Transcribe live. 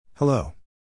Hello.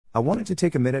 I wanted to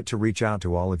take a minute to reach out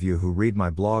to all of you who read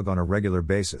my blog on a regular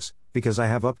basis, because I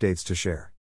have updates to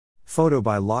share. Photo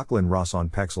by Lachlan Ross on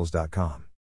Pexels.com.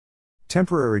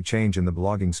 Temporary change in the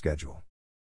blogging schedule.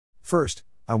 First,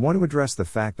 I want to address the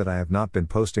fact that I have not been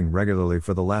posting regularly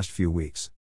for the last few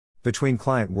weeks. Between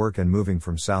client work and moving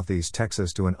from Southeast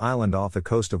Texas to an island off the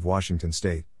coast of Washington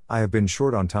State, I have been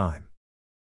short on time.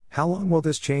 How long will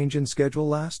this change in schedule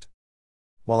last?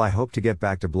 While I hope to get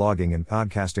back to blogging and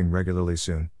podcasting regularly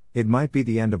soon, it might be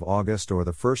the end of August or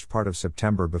the first part of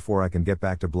September before I can get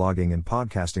back to blogging and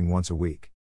podcasting once a week.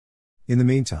 In the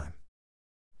meantime,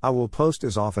 I will post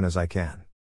as often as I can.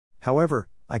 However,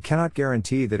 I cannot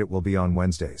guarantee that it will be on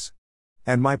Wednesdays.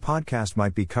 And my podcast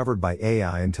might be covered by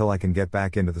AI until I can get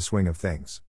back into the swing of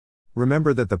things.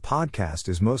 Remember that the podcast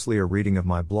is mostly a reading of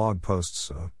my blog posts,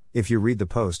 so if you read the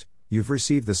post, you've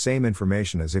received the same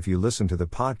information as if you listen to the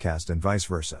podcast and vice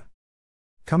versa.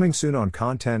 Coming soon on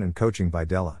Content and Coaching by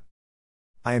Della.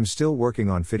 I am still working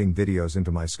on fitting videos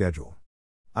into my schedule.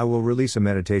 I will release a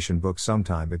meditation book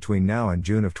sometime between now and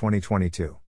June of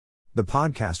 2022. The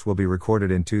podcast will be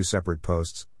recorded in 2 separate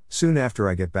posts, soon after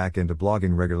I get back into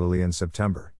blogging regularly in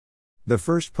September. The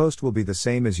first post will be the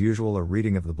same as usual, a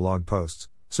reading of the blog posts,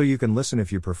 so you can listen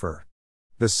if you prefer.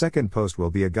 The second post will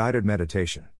be a guided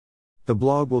meditation. The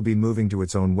blog will be moving to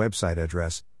its own website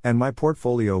address, and my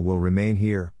portfolio will remain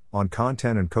here, on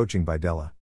Content and Coaching by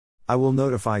Della. I will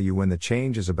notify you when the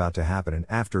change is about to happen and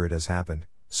after it has happened,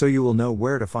 so you will know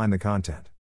where to find the content.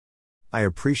 I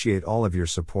appreciate all of your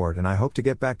support and I hope to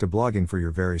get back to blogging for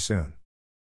you very soon.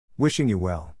 Wishing you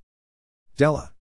well. Della.